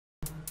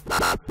Hey,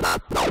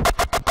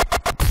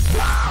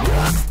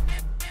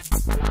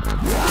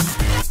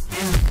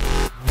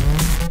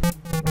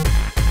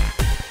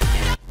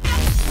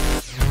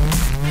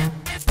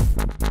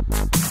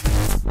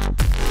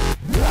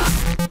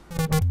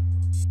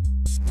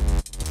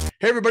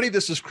 everybody,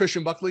 this is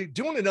Christian Buckley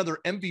doing another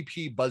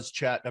MVP Buzz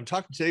Chat. I'm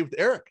talking today with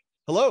Eric.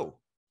 Hello.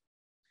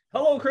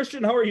 Hello,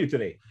 Christian. How are you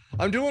today?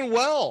 I'm doing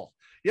well.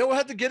 Yeah, we'll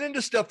have to get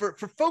into stuff.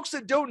 For folks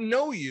that don't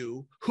know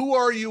you, who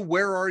are you,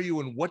 where are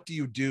you, and what do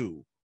you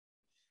do?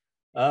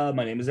 My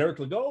name is Eric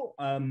Legault.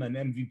 I'm an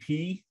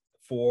MVP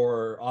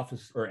for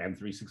Office or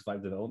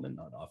M365 development,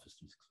 not Office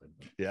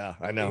 365. Yeah,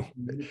 I know.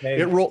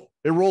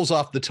 It rolls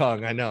off the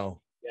tongue. I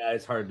know. Yeah,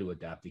 it's hard to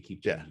adapt. They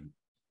keep changing.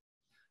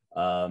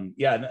 An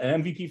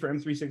MVP for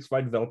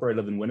M365 developer. I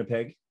live in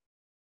Winnipeg,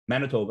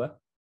 Manitoba,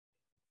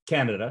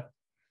 Canada,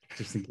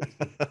 just in case.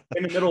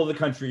 In the middle of the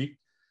country.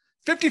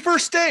 51st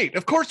state.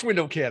 Of course we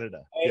know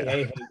Canada.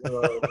 Hey.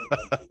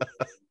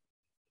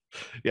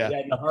 Yeah.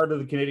 In the heart of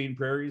the Canadian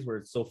prairies where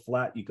it's so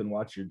flat you can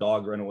watch your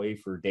dog run away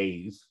for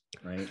days,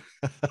 right?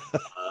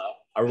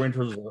 Our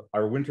winters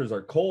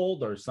are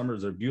cold, our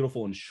summers are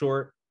beautiful and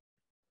short.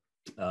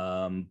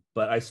 But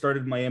I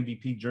started my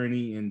MVP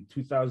journey in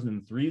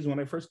 2003 is when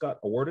I first got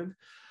awarded.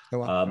 Oh,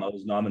 wow. I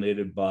was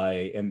nominated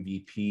by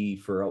MVP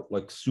for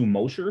Outlook Sue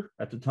Mosher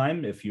at the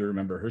time. If you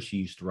remember her, she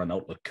used to run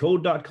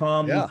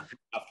OutlookCode.com after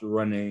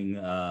running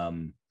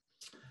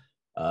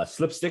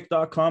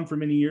Slipstick.com for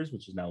many years,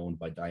 which is now owned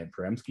by Diane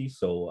Paremsky.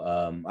 So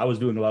I was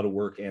doing a lot of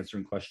work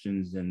answering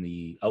questions in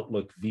the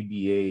Outlook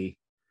VBA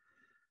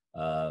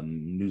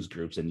news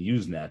groups and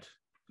Usenet.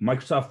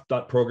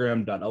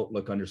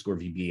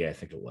 Microsoft.program.outlook_VBA, I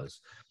think it was,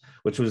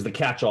 which was the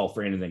catch-all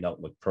for anything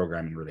Outlook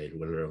programming related,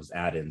 whether it was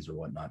add-ins or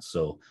whatnot.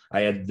 So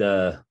I had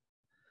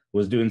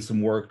was doing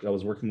some work. I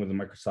was working with a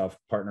Microsoft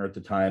partner at the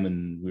time,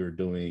 and we were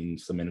doing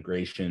some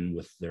integration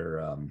with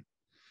their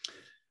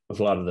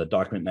with a lot of the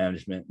document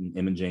management and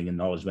imaging and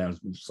knowledge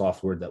management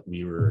software that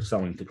we were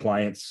selling to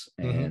clients,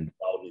 and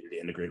all needed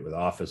to integrate with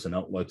Office and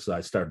Outlook. So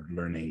I started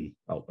learning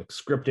Outlook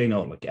scripting,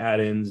 Outlook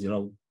add-ins,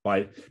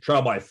 by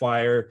trial by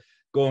fire,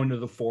 going to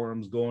the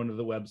forums, going to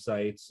the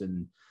websites.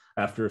 And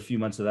after a few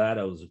months of that,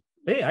 I was,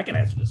 hey, I can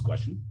answer this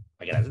question.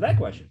 I can answer that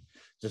question.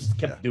 Just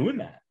kept doing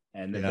that.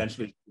 And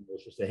eventually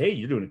she'll say, hey,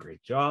 you're doing a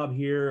great job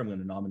here. I'm going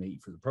to nominate you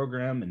for the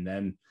program. And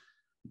then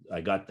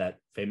I got that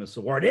famous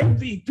award,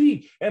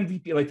 MVP,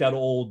 like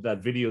that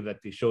video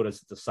that they showed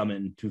us at the summit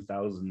in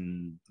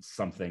 2000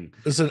 something.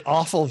 It's an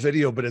awful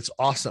video, but it's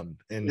awesome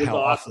in how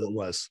awful it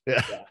was.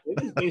 Yeah.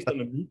 It was based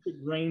on a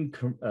Nutri-Grain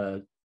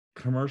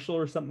commercial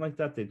or something like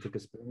that. They took a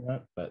spin on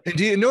that. And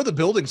do you know the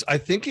buildings? I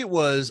think it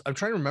was, I'm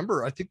trying to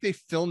remember, I think they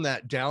filmed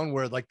that down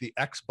where like the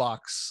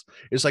Xbox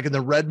is, like in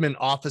the Redmond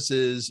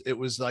offices. It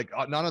was like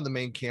not on the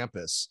main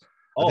campus.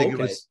 I think it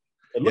was.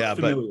 It looked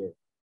familiar.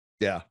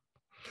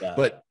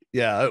 But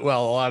yeah,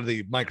 well, a lot of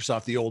the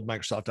old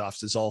Microsoft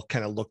offices all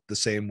kind of look the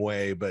same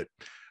way, but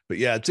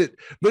yeah, it's it.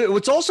 But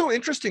what's also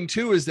interesting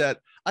too is that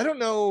I don't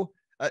know,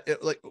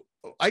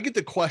 I get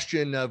the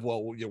question of,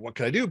 well, what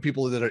can I do?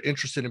 People that are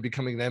interested in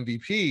becoming an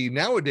MVP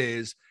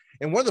nowadays.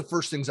 And one of the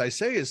first things I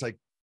say is like,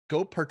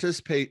 go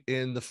participate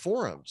in the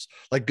forums,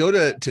 like go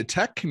to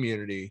tech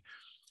community.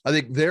 I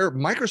think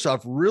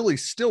Microsoft really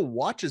still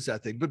watches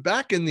that thing. But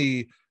back in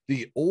the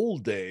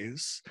old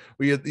days,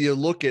 you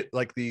look at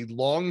like the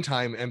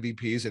longtime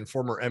MVPs and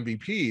former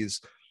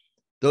MVPs,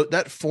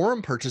 that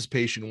forum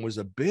participation was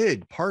a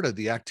big part of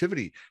the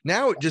activity.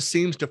 Now it just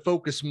seems to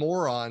focus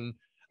more on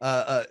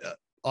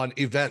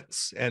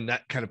events and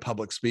that kind of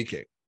public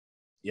speaking.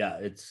 Yeah,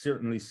 it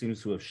certainly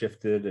seems to have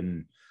shifted.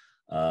 And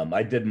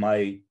I did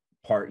my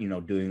part,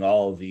 doing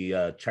all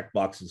the check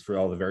boxes for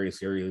all the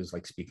various areas,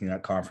 like speaking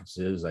at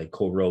conferences. I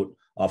co-wrote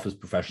Office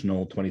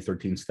Professional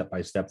 2013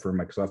 step-by-step for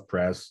Microsoft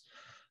Press.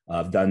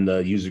 I've done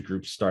the user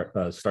group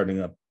starting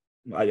up.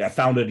 I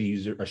founded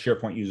a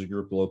SharePoint user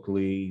group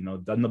locally,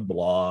 done the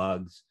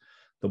blogs,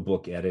 the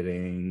book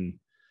editing,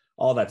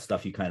 all that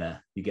stuff. You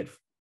get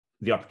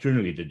the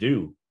opportunity to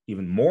do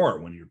even more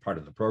when you're part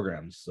of the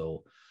programs.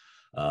 So,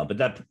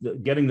 but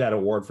getting that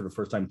award for the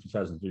first time in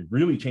 2003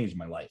 really changed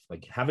my life.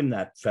 Like having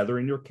that feather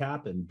in your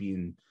cap and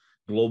being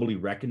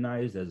globally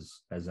recognized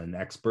as an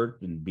expert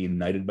and being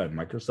knighted by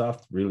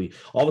Microsoft, really,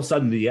 all of a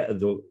sudden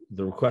the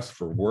requests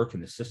for work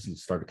and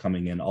assistance started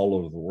coming in all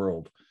over the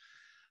world,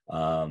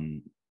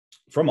 from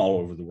all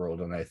over the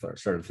world. And I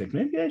started thinking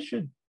maybe I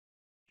should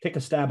take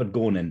a stab at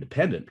going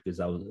independent,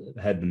 because I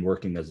had been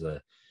working as a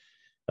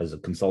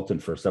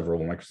consultant for several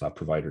Microsoft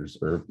providers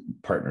or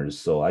partners.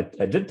 So I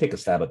did take a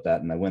stab at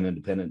that, and I went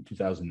independent in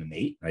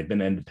 2008. I've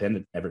been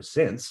independent ever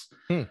since.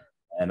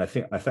 And I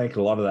thank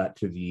a lot of that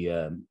to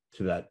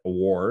that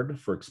award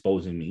for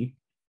exposing me,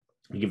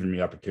 giving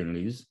me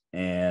opportunities.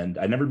 And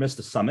I never missed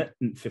a summit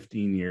in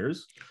 15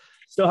 years.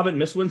 Still haven't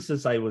missed one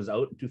since I was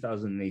out in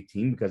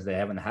 2018, because they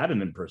haven't had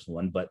an in-person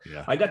one. But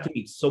I got to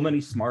meet so many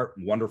smart,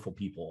 wonderful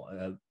people.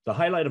 The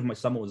highlight of my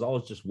summit was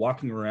always just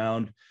walking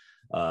around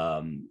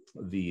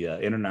the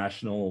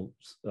international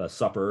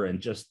supper, and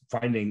just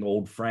finding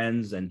old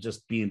friends and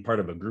just being part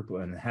of a group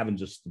and having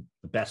just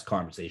the best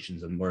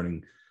conversations and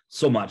learning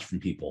so much from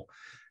people.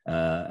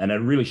 And it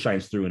really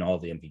shines through in all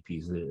the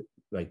MVPs.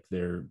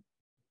 They're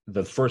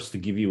the first to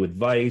give you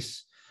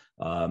advice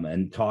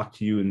and talk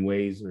to you in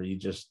ways where you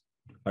just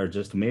are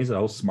just amazed at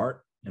how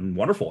smart and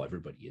wonderful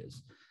everybody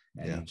is.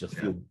 And you just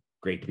feel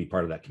great to be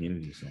part of that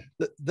community. So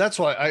that's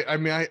why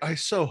I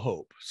so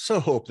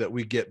hope that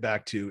we get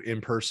back to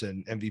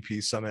in-person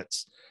MVP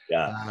summits.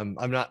 I'm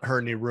not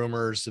heard any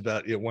rumors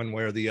about it one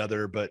way or the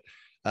other, but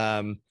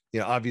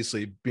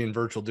obviously being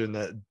virtual during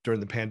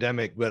the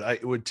pandemic, but I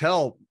would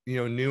tell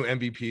new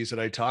MVPs that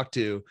I talk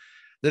to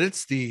that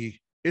it's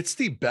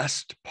the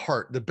best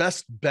part, the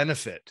best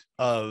benefit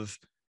of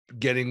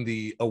getting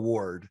the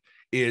award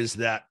is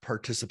that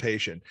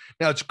participation.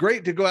 Now, it's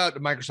great to go out to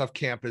Microsoft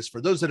campus.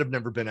 For those that have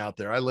never been out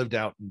there, I lived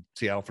out in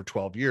Seattle for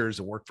 12 years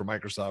and worked for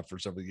Microsoft for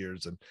several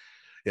years. And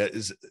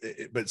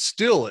but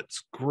still,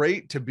 it's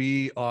great to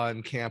be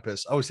on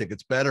campus. I always think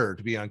it's better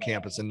to be on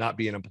campus and not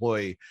be an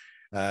employee,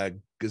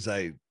 because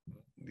I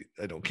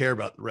don't care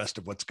about the rest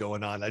of what's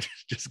going on. I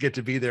just get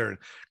to be there and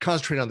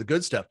concentrate on the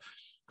good stuff.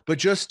 But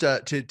just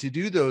to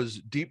do those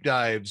deep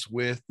dives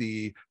with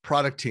the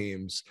product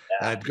teams,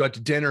 to go out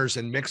to dinners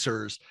and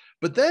mixers,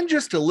 but then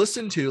just to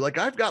listen to, like,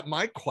 I've got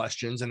my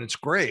questions and it's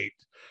great,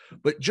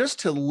 but just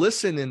to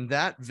listen in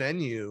that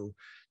venue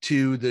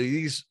to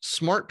these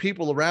smart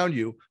people around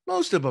you,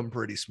 most of them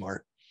pretty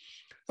smart.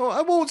 Oh,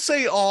 I won't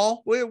say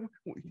all. Well,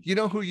 you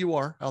know who you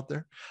are out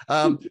there,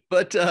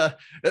 but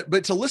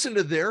to listen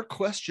to their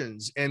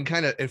questions and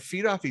kind of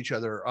feed off each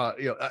other.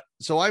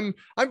 So I'm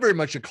very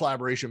much a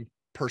collaboration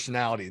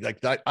personality. Like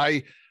that,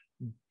 I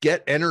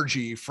get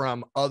energy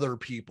from other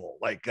people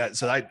like that.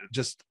 So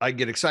I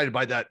get excited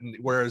by that.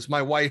 Whereas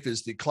my wife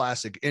is the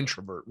classic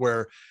introvert,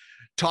 where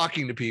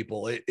talking to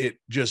people, it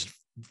just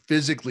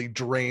physically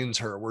drains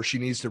her, where she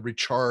needs to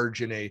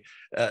recharge in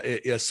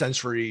a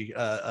sensory,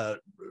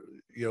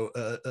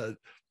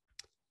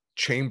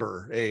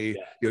 chamber.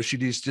 She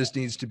just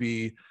needs to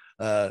be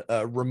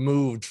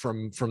removed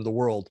from the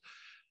world.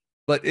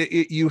 But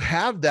you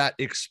have that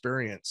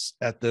experience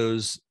at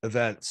those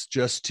events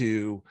just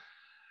to,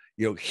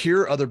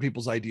 hear other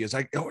people's ideas.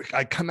 I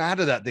come out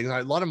of that thing.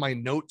 A lot of my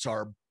notes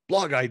are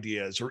blog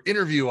ideas or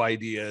interview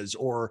ideas,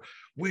 or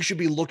we should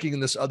be looking in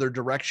this other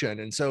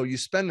direction. And so you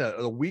spend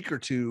a week or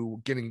two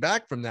getting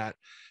back from that,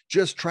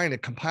 just trying to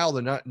compile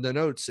the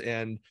notes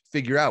and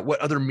figure out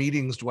what other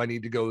meetings do I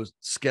need to go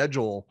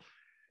schedule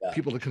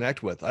people to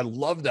connect with. I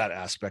love that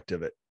aspect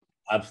of it.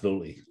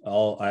 Absolutely.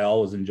 I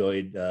always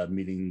enjoyed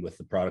meeting with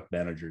the product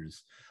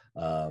managers.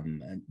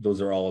 And those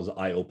are always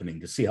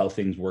eye-opening to see how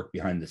things work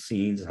behind the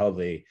scenes, how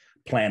they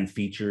plan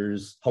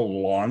features, how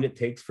long it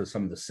takes for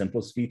some of the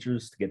simplest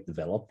features to get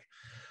developed.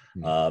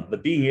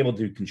 But being able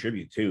to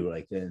contribute too,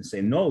 and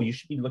say, no, you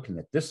should be looking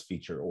at this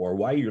feature, or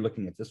why you're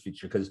looking at this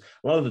feature. Because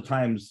a lot of the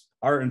times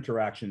our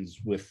interactions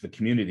with the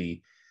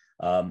community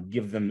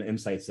give them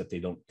insights that they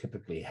don't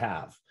typically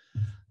have.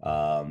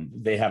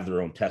 They have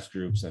their own test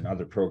groups and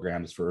other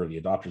programs for early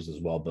adopters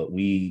as well, but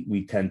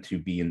we tend to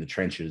be in the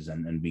trenches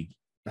and we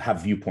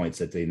have viewpoints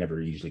that they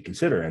never usually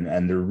consider.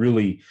 And they're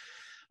really,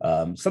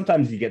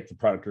 sometimes you get the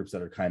product groups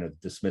that are kind of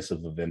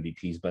dismissive of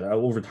MVPs, but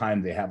over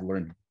time they have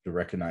learned to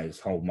recognize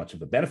how much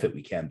of a benefit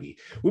we can be.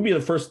 We'd be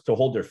the first to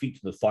hold their feet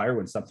to the fire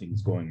when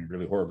something's going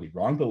really horribly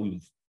wrong, but we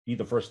would be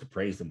the first to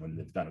praise them when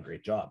they've done a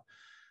great job.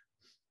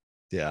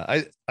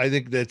 Yeah, I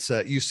think that's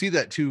you see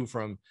that too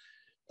from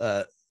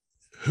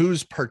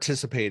who's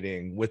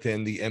participating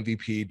within the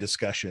MVP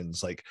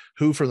discussions, like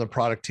who from the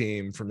product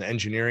team, from the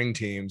engineering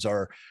teams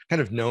are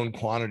kind of known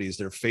quantities.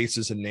 Their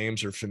faces and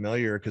names are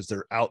familiar because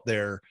they're out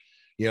there,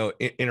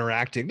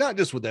 interacting, not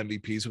just with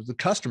MVPs, with the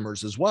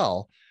customers as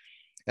well.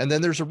 And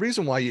then there's a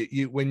reason why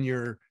you when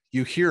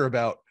you hear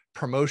about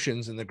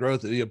promotions and the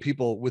growth of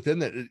people within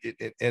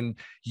that, and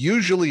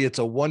usually it's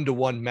a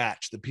one-to-one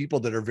match. The people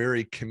that are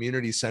very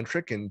community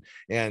centric and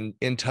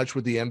in touch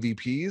with the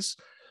MVPs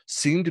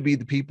seem to be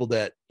the people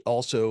that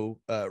also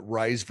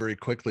rise very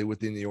quickly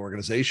within the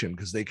organization,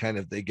 because they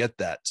get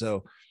that.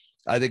 So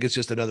I think it's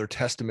just another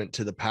testament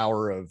to the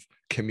power of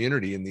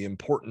community and the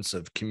importance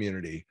of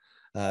community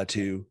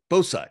to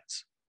both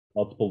sides.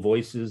 Multiple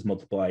voices,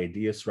 multiple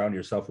ideas, surround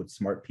yourself with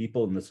smart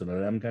people and listen to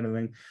them, kind of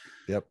thing.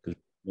 Yep.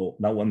 Well,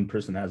 not one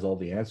person has all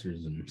the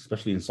answers, and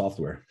especially in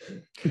software.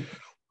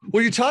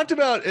 Well, you talked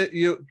about it,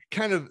 you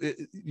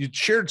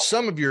shared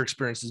some of your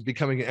experiences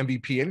becoming an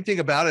MVP. Anything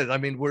about it? I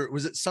mean,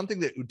 was it something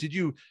that, did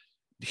you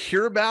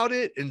hear about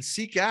it and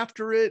seek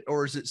after it,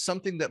 or is it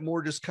something that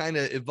more just kind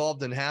of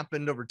evolved and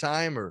happened over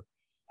time? Or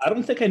I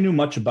don't think I knew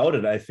much about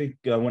it. I think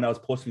when I was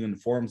posting in the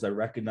forums, I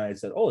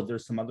recognized that,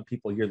 there's some other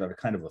people here that are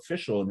kind of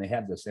official and they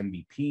have this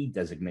MVP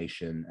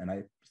designation. And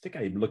I think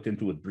I looked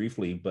into it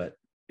briefly, but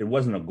it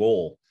wasn't a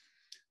goal.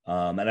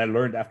 And I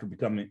learned after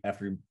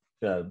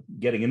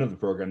getting into the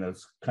program,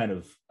 that's kind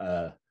of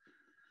a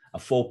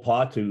faux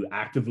pas to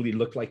actively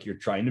look like you're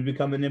trying to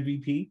become an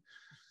MVP.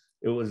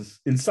 It was,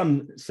 in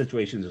some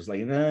situations, it's like,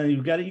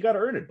 you got to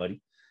earn it,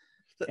 buddy.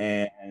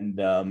 And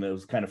it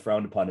was kind of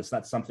frowned upon. It's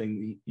not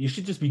something you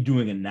should just be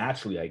doing it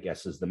naturally, I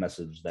guess, is the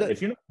message. That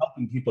if you're not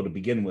helping people to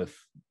begin with,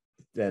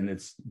 then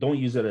don't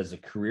use it as a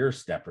career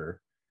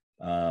stepper,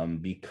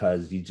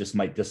 because you just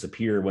might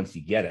disappear once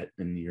you get it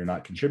and you're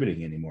not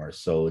contributing anymore.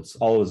 So it's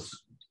always.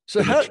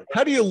 So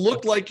how do you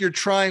look like you're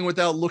trying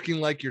without looking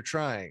like you're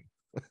trying?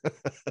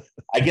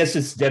 I guess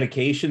it's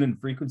dedication and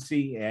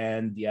frequency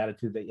and the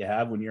attitude that you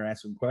have when you're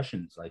answering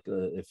questions. Like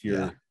if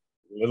you're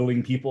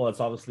belittling people, that's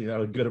obviously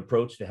not a good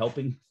approach to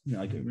helping.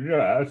 Like,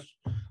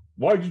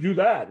 why'd you do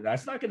that?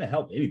 That's not going to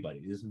help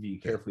anybody. Just be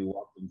carefully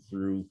walk them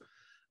through,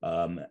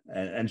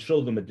 and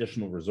show them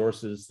additional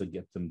resources to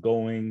get them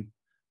going.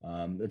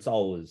 It's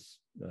always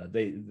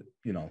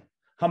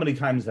how many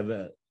times have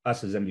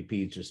us as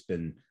MVPs just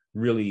been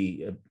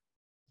really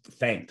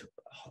thanked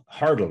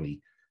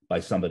heartily by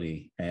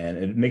somebody, and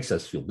it makes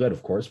us feel good,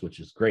 of course, which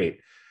is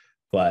great.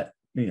 But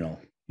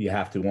you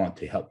have to want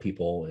to help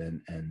people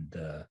and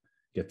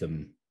get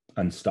them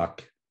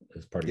unstuck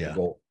as part of your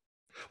goal.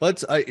 Well,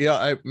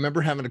 I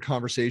remember having a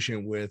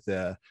conversation with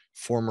a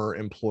former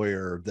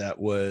employer that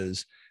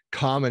was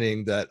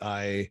commenting that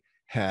I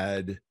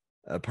had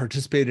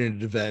participated in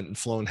an event and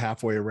flown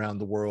halfway around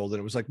the world, and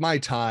it was like my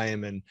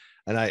time, and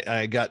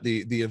I got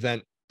the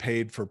event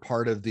paid for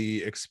part of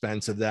the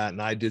expense of that,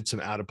 and I did some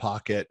out of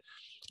pocket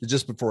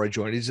just before I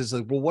joined. He's just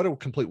like, well, what a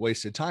complete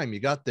waste of time.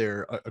 You got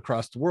there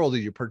across the world,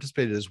 and you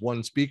participated as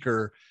one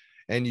speaker,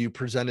 and you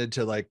presented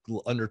to like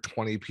under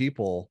 20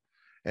 people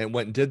and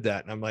went and did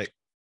that. And I'm like,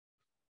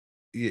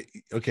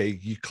 okay,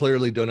 you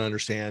clearly don't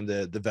understand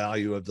the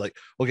value of like,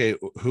 okay,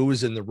 who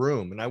was in the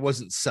room? And I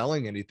wasn't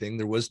selling anything.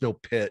 There was no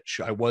pitch.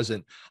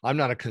 I'm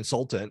not a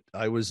consultant.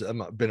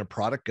 I've been a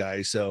product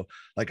guy. So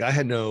like I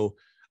had no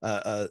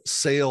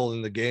sale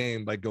in the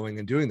game by going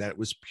and doing that. It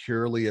was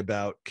purely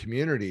about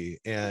community.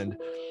 And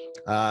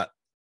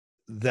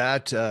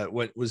that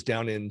what was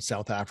down in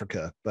South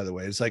Africa, by the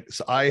way. It's like,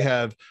 so I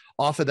have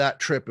off of that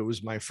trip, it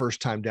was my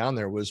first time down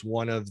there, was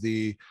one of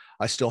the,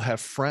 I still have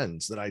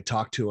friends that I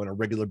talk to on a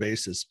regular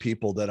basis,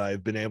 people that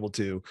I've been able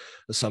to,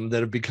 some that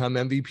have become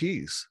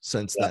MVPs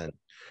since then.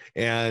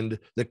 And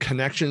the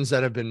connections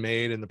that have been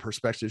made and the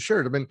perspective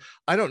shared. I mean,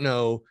 I don't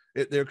know,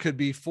 there could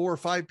be 4 or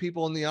 5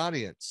 people in the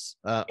audience.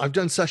 I've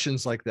done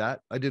sessions like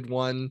that. I did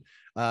one,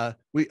 I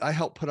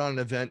helped put on an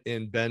event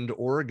in Bend,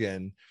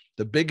 Oregon.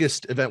 The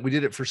biggest event, we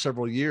did it for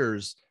several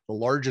years. The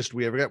largest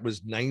we ever got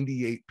was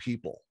 98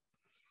 people.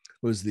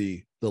 It was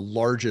the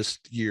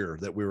largest year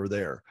that we were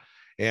there.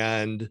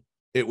 And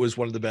it was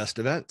one of the best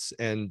events.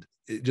 And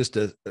just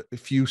a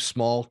few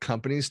small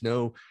companies,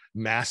 no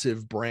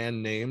massive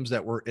brand names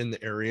that were in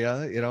the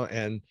area,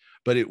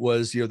 but it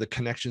was, the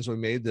connections we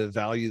made, the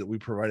value that we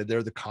provided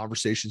there, the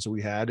conversations that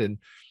we had. And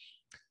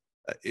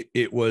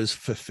it was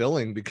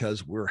fulfilling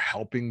because we're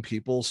helping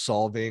people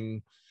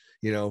solving,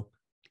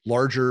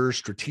 larger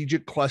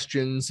strategic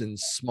questions and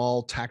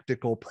small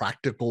tactical,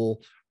 practical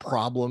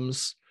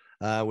problems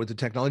with the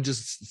technology,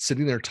 just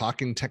sitting there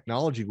talking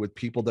technology with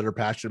people that are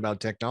passionate about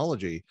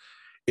technology.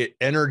 It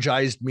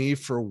energized me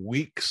for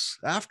weeks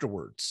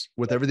afterwards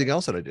with everything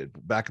else that I did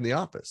back in the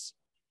office.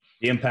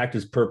 The impact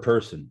is per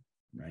person,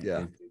 right?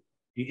 Yeah. If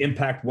you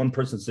impact one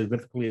person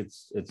significantly,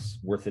 it's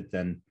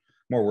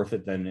more worth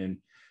it than in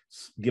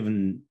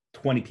giving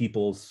 20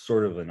 people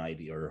sort of an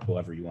idea, or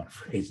however you want to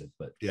phrase it.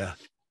 But yeah.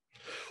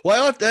 Well,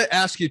 I'll have to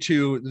ask you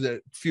too,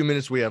 the few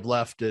minutes we have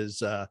left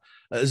is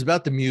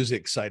about the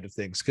music side of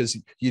things, because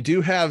you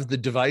do have the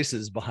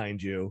devices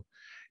behind you.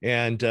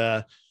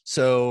 And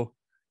so,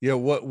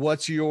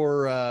 what's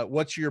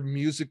your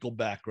musical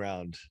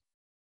background?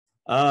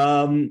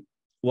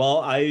 Well,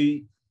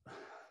 I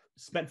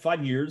spent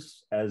 5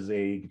 years as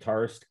a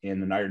guitarist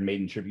in an Iron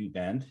Maiden tribute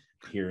band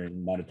here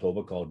in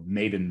Manitoba called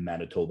Maiden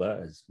Manitoba,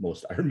 as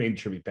most Iron Maiden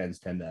tribute bands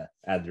tend to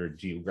add their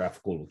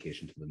geographical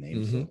location to the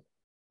name. Mm-hmm. So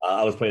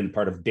I was playing the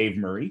part of Dave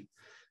Murray,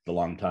 the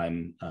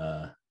longtime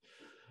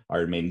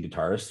Iron Maiden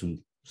guitarist who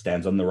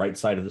stands on the right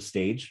side of the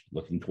stage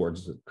looking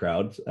towards the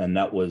crowd. And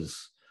that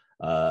was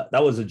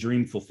a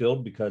dream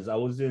fulfilled, because I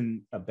was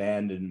in a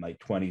band in my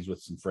 20s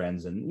with some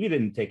friends, and we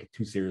didn't take it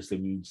too seriously.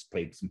 We just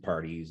played some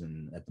parties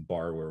and at the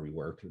bar where we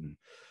worked, and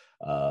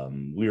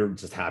we were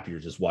just happier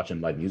just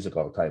watching live music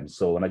all the time.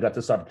 So when I got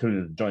this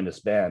opportunity to join this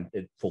band,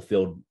 it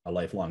fulfilled a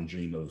lifelong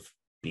dream of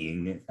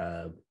being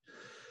a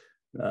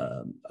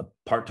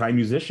part-time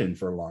musician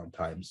for a long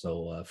time.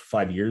 So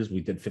 5 years,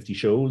 we did 50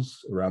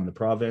 shows around the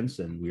province,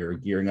 and we were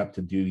gearing up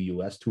to do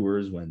US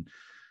tours when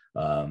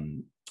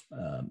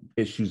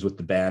issues with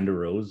the band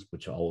arose,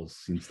 which always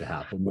seems to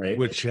happen, right?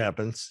 Which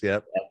happens,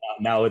 yep.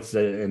 Now it's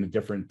in a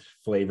different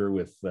flavor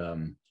with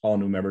all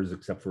new members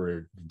except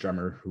for the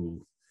drummer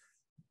who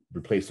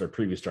replaced our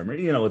previous drummer.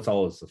 It's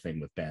always the thing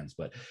with bands,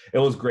 but it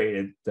was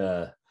great.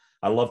 I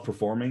love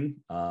performing,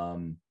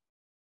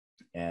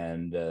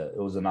 and it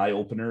was an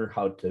eye-opener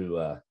how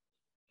to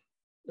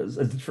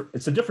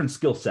it's a different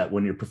skill set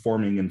when you're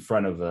performing in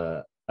front of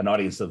an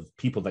audience of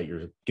people that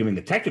you're giving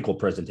a technical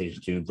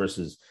presentation to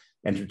versus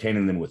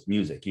entertaining them with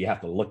music. You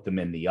have to look them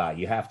in the eye.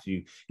 You have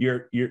to,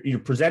 you're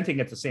presenting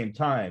at the same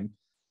time,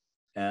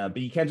 But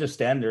you can't just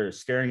stand there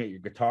staring at your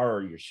guitar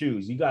or your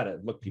shoes. You got to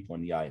look people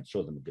in the eye and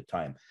show them a good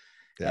time.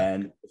 Yeah.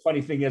 And the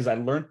funny thing is, I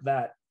learned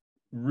that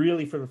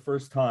really for the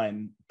first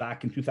time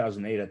back in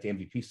 2008 at the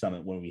MVP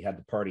Summit, when we had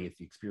the party at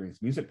the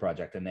Experience Music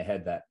Project, and they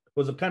had that, it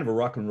was a kind of a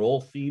rock and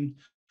roll themed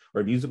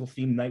or a musical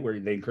themed night where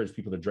they encouraged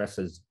people to dress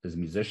as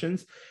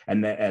musicians,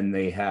 and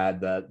they had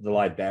the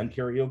live band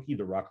karaoke,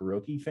 the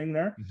rockaroke thing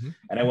there. Mm-hmm.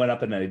 And I went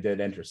up and I did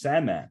Enter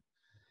Sandman.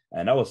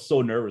 And I was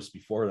so nervous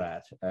before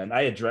that. And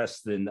I had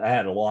dressed in, I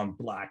had a long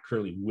black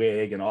curly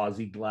wig and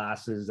Aussie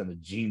glasses and a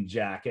jean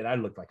jacket. I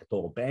looked like a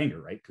total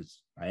banger, right?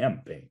 Because I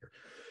am a banger.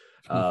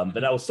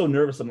 But I was so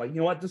nervous. I'm like, you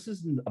know what? This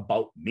isn't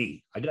about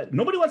me.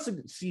 Nobody wants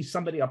to see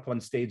somebody up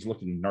on stage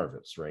looking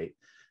nervous, right?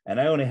 And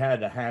I only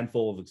had a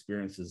handful of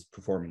experiences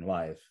performing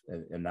live,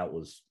 and that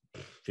was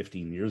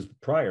 15 years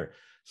prior.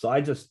 So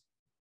I just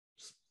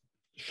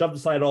shoved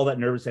aside all that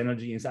nervous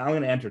energy and said, I'm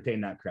going to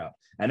entertain that crowd.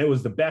 And it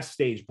was the best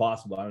stage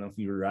possible. I don't know if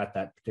you were at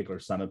that particular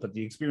summit, but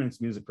the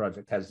Experience Music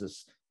Project has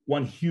this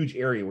one huge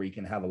area where you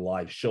can have a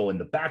live show, and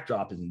the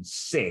backdrop is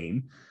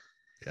insane.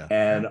 Yeah.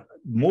 And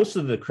most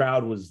of the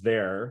crowd was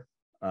there,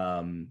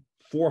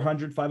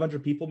 400,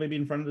 500 people maybe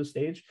in front of the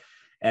stage,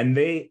 and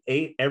they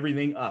ate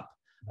everything up.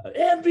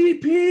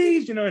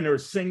 MVPs, you know, and they were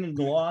singing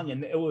along,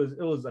 and it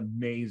was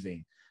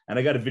amazing. And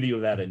I got a video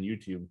of that on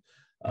YouTube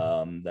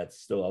that's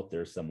still out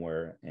there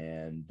somewhere,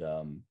 and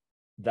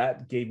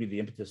that gave me the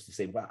impetus to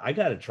say, wow, I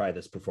got to try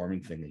this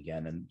performing thing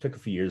again. And it took a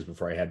few years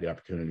before I had the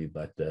opportunity,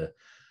 but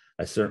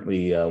I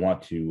certainly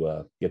want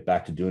to get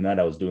back to doing that.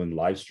 I was doing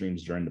live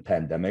streams during the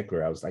pandemic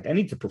where I was like, I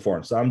need to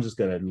perform, so I'm just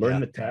going to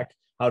learn the tech,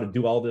 how to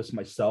do all this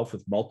myself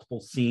with multiple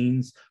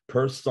scenes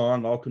per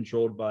song, all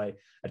controlled by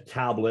a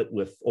tablet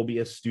with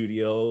OBS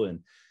Studio. And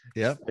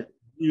I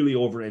really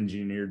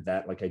over-engineered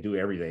that, like I do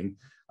everything.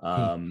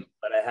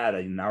 But I had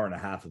an hour and a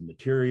half of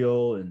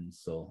material, and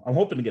so I'm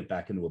hoping to get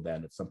back into a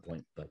band at some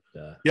point. But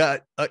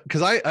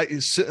because I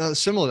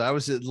similar, I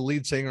was the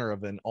lead singer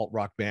of an alt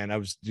rock band. I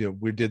was,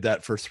 we did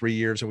that for 3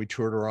 years, and we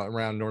toured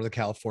around Northern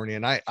California.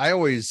 And I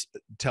always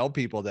tell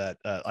people that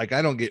like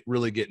I don't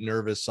really get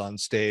nervous on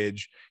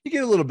stage. You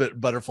get a little bit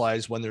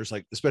butterflies when there's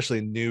like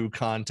especially new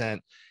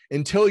content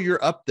until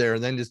you're up there,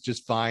 and then it's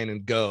just fine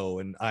and go.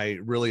 And I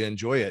really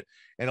enjoy it.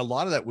 And a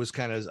lot of that was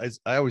kind of,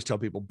 I always tell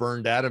people,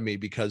 burned out of me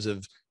because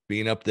of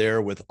being up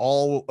there with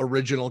all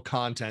original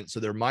content. So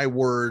they're my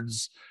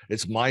words,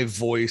 it's my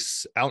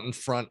voice out in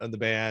front of the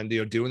band,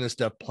 doing this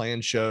stuff,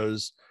 playing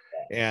shows.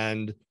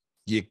 And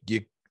I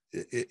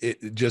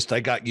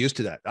got used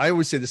to that. I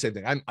always say the same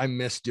thing. I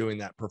miss doing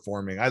that,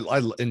 performing.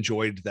 I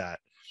enjoyed that.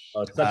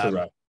 Oh, it's such a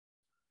rush.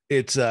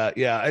 It's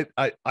I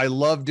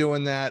love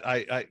doing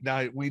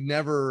that. We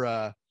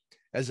never,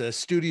 as a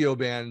studio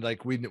band,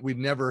 like we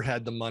never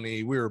had the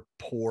money. We were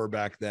poor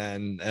back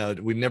then.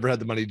 We never had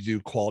the money to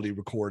do quality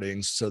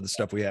recordings. So the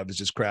stuff we have is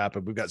just crap.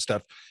 And we've got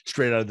stuff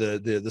straight out of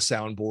the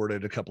soundboard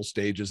at a couple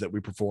stages that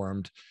we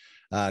performed,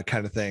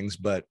 kind of things.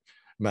 But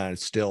man,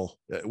 it's still,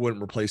 it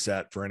wouldn't replace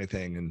that for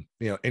anything.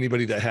 And,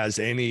 anybody that has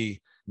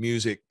any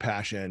music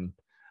passion,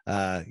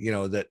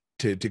 that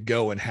to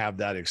go and have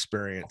that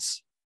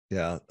experience.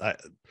 Yeah.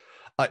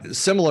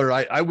 Similar.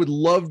 I would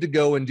love to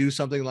go and do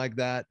something like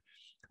that.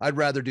 I'd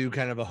rather do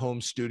kind of a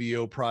home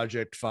studio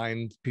project,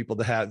 find people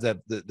to have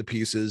the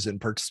pieces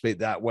and participate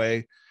that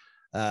way.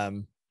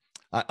 I'm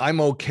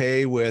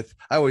okay with,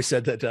 I always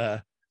said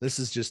that this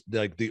is just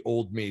like the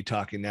old me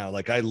talking now.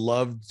 Like I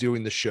loved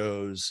doing the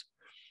shows.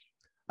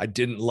 I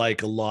didn't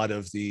like a lot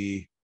of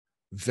the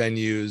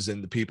venues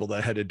and the people that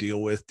I had to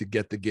deal with to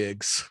get the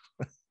gigs.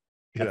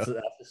 That's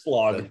a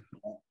slog.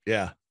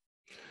 Yeah.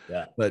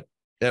 But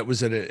that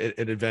was an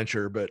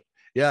adventure. But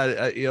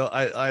yeah,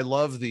 I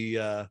love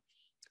the,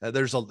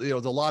 there's a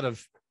lot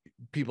of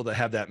people that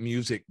have that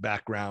music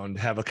background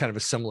have a kind of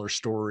a similar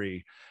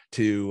story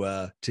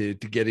to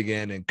getting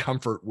in and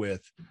comfort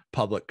with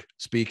public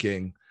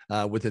speaking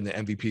within the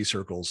MVP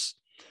circles.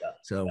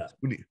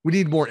 We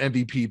need more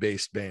MVP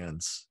based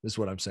bands is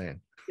what I'm saying.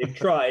 They've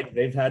tried,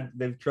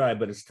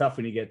 but it's tough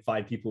when you get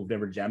 5 people who've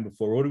never jammed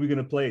before. What are we going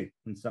to play?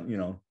 And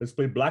let's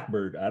play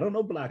Blackbird. I don't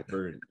know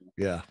Blackbird.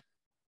 Yeah.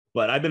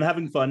 But I've been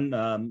having fun.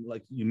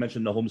 Like you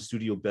mentioned, the home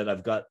studio bit.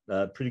 I've got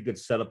a pretty good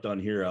setup down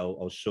here.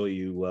 I'll show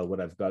you what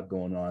I've got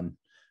going on.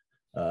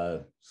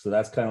 So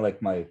that's kind of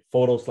like my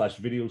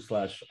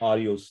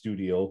photo/video/audio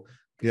studio.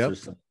 Yeah.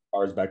 There's some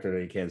bars back there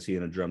that you can't see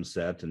in a drum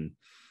set, and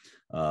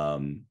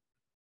I'm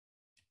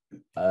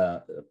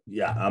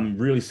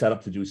really set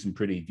up to do some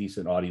pretty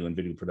decent audio and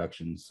video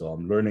production. So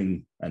I'm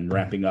learning and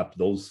ramping up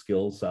those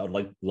skills. I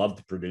would love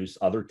to produce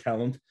other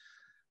talent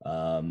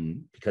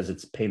because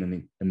it's a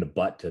pain in the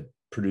butt to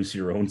produce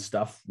your own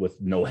stuff with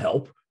no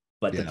help,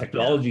 but the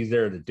technology is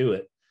there to do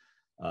it.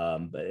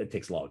 But it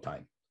takes a lot of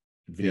time.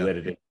 Video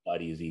editing is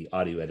not easy.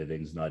 Audio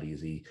editing is not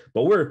easy.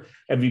 But we're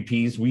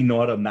MVPs. We know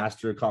how to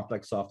master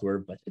complex software,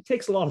 but it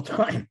takes a lot of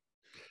time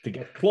to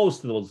get close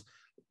to those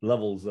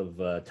levels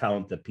of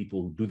talent that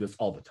people who do this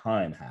all the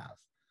time have.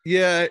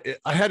 Yeah,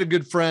 I had a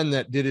good friend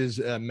that did his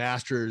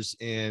master's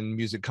in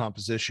music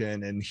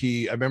composition, and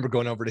I remember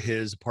going over to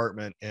his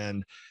apartment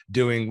and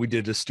we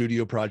did a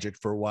studio project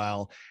for a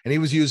while, and he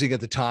was using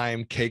at the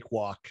time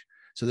Cakewalk.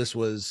 So this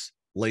was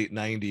late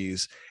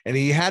 90s, and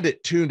he had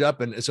it tuned up.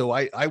 And so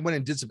I went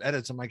and did some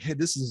edits. I'm like, hey,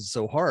 this isn't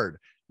so hard.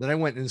 Then I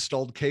went and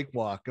installed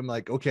Cakewalk. I'm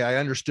like, okay, I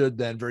understood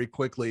then very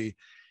quickly.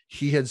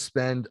 He had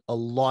spent a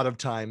lot of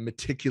time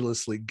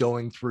meticulously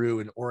going through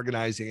and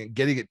organizing and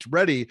getting it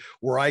ready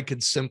where I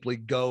could simply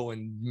go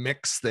and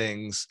mix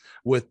things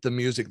with the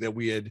music that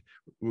we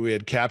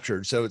had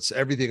captured. So it's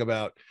everything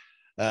about,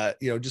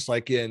 just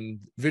like in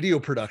video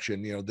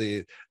production,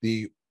 the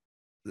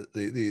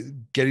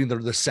getting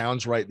the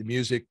sounds right, the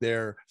music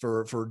there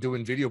for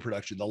doing video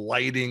production, the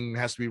lighting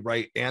has to be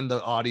right, and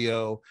the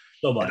audio,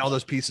 and all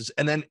those pieces,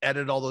 and then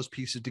edit all those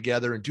pieces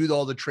together and do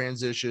all the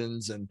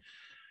transitions. And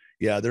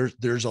yeah,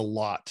 there's a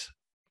lot.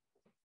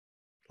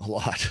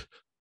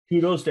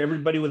 Kudos to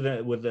everybody with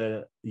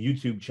a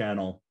YouTube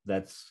channel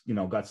that's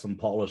got some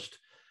polished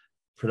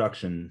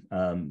production.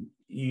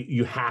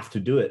 You have to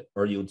do it,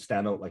 or you would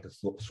stand out like a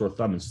sore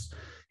thumb.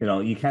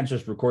 You can't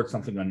just record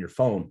something on your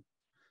phone.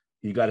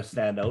 You got to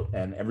stand out,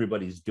 and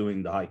everybody's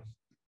doing the high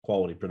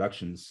quality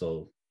productions.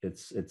 So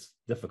it's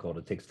difficult.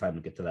 It takes time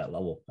to get to that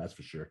level. That's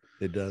for sure.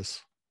 It does.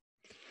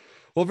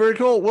 Well, very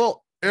cool.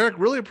 Well, Eric,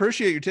 really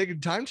appreciate you taking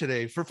time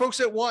today. For folks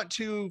that want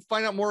to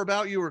find out more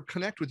about you or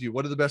connect with you,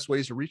 what are the best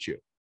ways to reach you?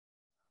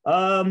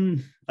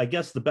 I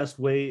guess the best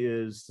way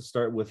is to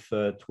start with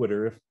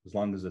Twitter, as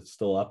long as it's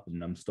still up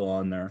and I'm still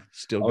on there.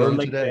 Still going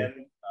today.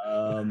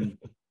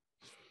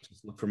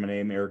 Just look for my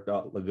name, Eric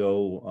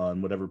Legault,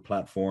 on whatever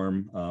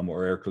platform,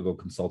 or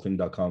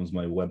ericlegaultconsulting.com is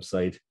my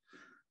website.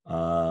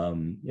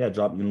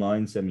 Drop me a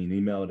line, send me an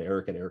email at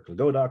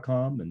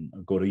eric@ericlegault.com, and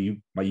I'll go to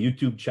my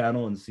YouTube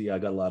channel and see I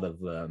got a lot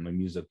of my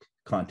music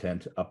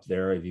content up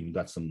there. I've even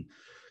got some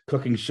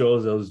cooking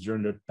shows that was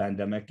during the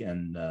pandemic,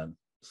 and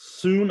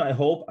soon I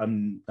hope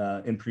I'm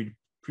in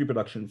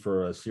pre-production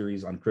for a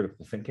series on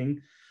critical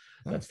thinking.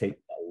 That's taken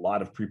a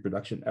lot of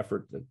pre-production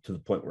effort to the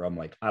point where I'm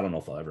like, I don't know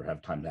if I'll ever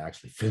have time to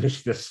actually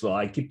finish this. So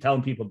I keep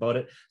telling people about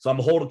it, so I'm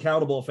held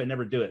accountable if I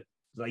never do it.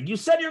 It's like, you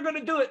said you're going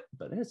to do it,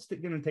 but it's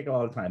going to take a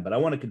lot of time. But I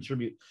want to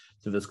contribute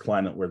to this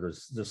climate where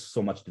there's just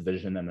so much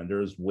division, and then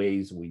there's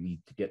ways we need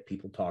to get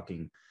people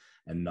talking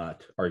and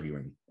not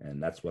arguing.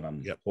 And that's what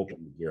I'm hoping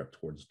to gear up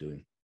towards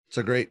doing. It's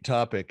a great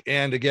topic.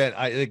 And again,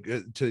 I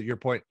think to your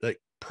point, like,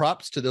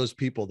 props to those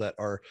people that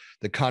are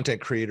the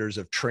content creators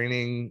of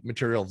training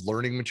material, of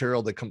learning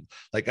material that come,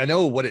 like, I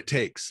know what it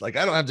takes. Like,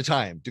 I don't have the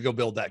time to go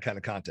build that kind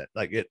of content.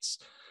 Like,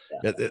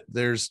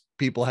 there's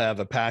people have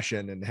a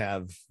passion and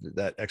have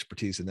that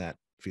expertise in that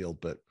field.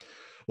 But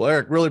well,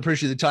 Eric, really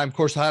appreciate the time. Of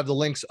course, I have the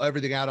links,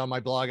 everything out on my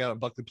blog out on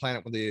Buckley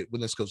Planet.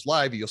 When this goes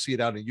live, you'll see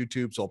it out on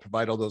YouTube. So I'll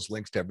provide all those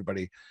links to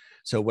everybody.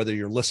 So whether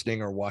you're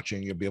listening or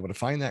watching, you'll be able to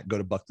find that. Go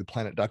to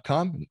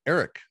buckleyplanet.com. And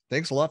Eric,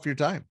 thanks a lot for your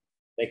time.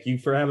 Thank you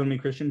for having me,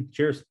 Christian.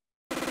 Cheers.